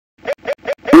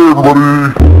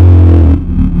everybody.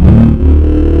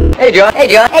 Hey Joe. Hey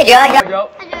Joe. Hey Joe. Hey Joe.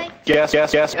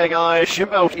 Yes. Hey guys,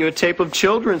 ship out you a tape of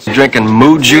children's. Drinking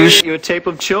Moo Juice. You a tape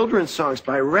of children's songs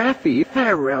by Raffi.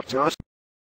 Hey, Ralph.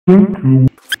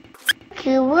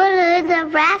 What is a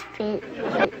rabbit?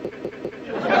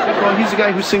 Well, he's the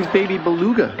guy who sings Baby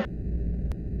Beluga.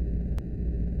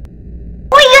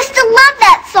 We used to love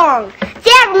that song.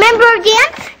 Dad, remember our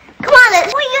dance? Come on,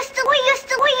 we used to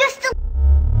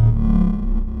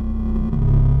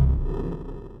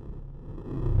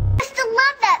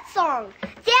love that song.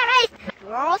 Dad,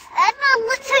 girls, Edna,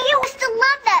 listen, you used to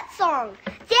love that song.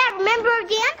 Dad, remember our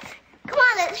dance? Come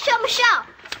on, show.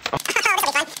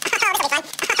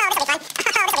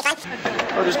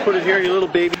 I'll just put it here, you little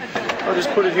baby. I'll just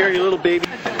put it here, you little baby.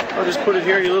 I'll just put it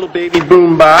here, you little baby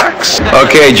boombox.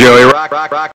 Okay, Joey, rock.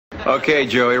 Okay,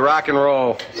 Joey, rock and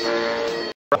roll.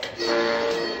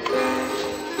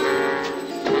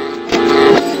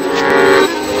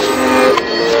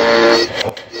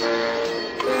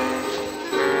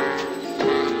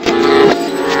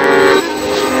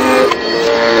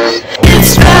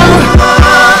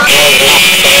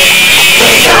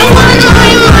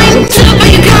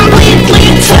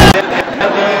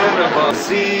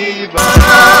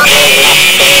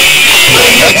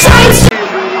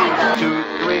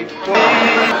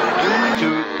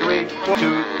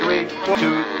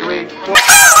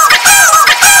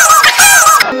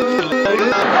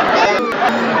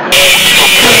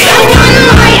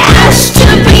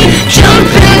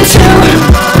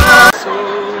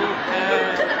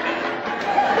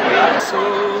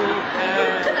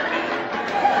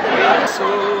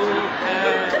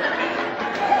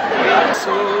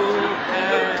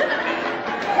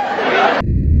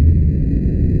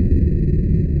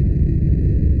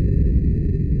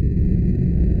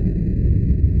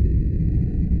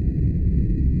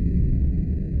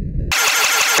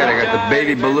 I got the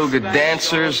Baby Beluga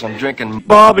dancers. I'm drinking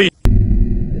Bobby.